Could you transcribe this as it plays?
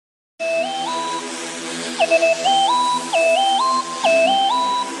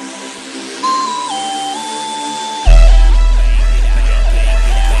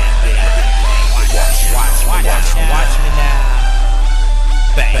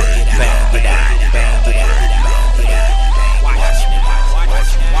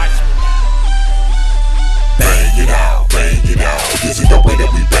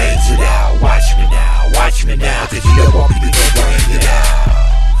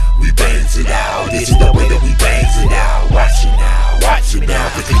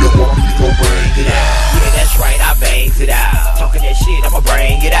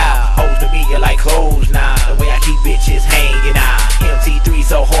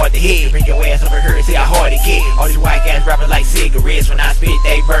Bring your ass over here and see how hard it get. All these white ass rappers like cigarettes. When I spit,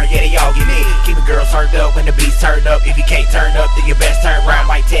 they burn, yeah, they all get lit. Keep the girls turned up when the beats turn up. If you can't turn up, then you best turn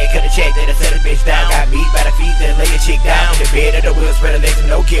round. Might tag, cut a check, then I set a bitch down. Got meat by the feet, then lay a chick down. The bed or the wheel, spread the legs and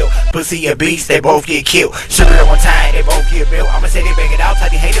no kill. Pussy and beats, they both get killed. Sugar at one time, they both get built. I'ma say they bang it out,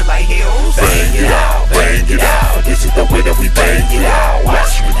 type you haters like hills. Bang it out, bang it out. This is the way that we bang it out.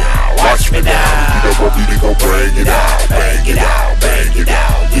 Watch me now, watch me now. You know what we gon' bring it out. Bang it out, bang it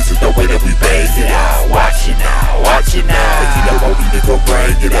out. This is the way that we bang it out. Watch it now, watch it now. You know what we gon'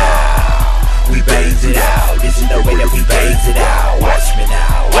 bring it out. We bangs it out. This is the way that we bangs it out. Watch me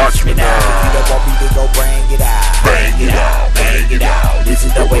now, watch me now. You know what we gon' bring it out. Bang it out, bang it out. This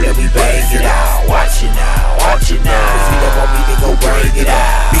is the way that we bang it out. Watch it now, watch it now. You know what we gon' bring it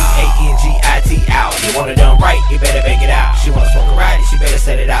out. BANGIT out. You want it done right, you better bang it out. She wanna smoke a ride, she better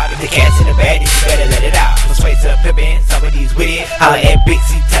set it out. If the cat's in the bag, then she better let it out. Persuade to pimpin', some of these with it. Holla at Big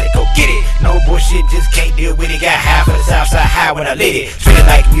C, tell it go get it. No bullshit, just can't deal with it. Got high for the south side high when I lit it. Treat it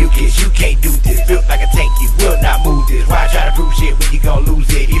like mucus, you can't do this. Built like a tank, you will not move this. Why try to prove shit when you gon' lose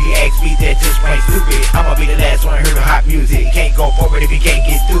it? If you ask me, that just plain stupid. I'ma be the last one heard of hot music. Can't go forward if you can't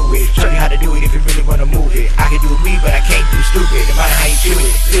get through it. Show you how to do it if you really wanna move it. I can do me, but I can't do stupid. No matter how you do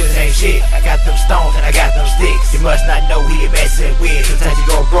it, still the same shit. I got them stones and I got them sticks. You must not know who you're messing with. Sometimes you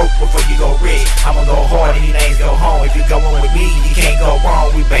go broke before you go rich. I'ma go hard and you lanes go home. If you going with me, you can't go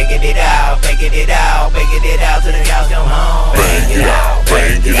wrong. We banging it out, banging it out, banging it out till the cows come home. Bang it out,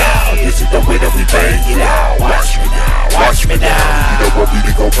 bang it out. This is the way that we bang it out. Watch me now, watch me now. You know what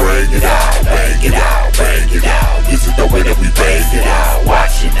we gon' bring it out. Bang it out, bang it out. This is the way that we bang it out.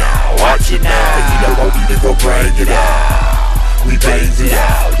 Watch it now, watch it now. You know what we gon' bring it out. We bangs it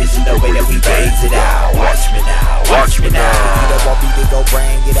out. This is the way that we bangs it out. Watch me now, watch me now. You know what we gon'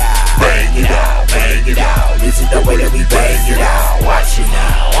 bring it out. Bang it out, bang it out. This is the way that we bang it out. Watch it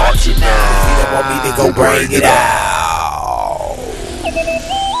now, watch it now. You know what we gon' bring it out.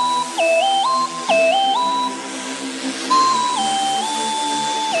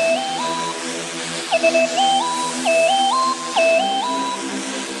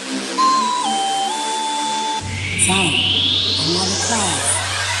 Zone, another class.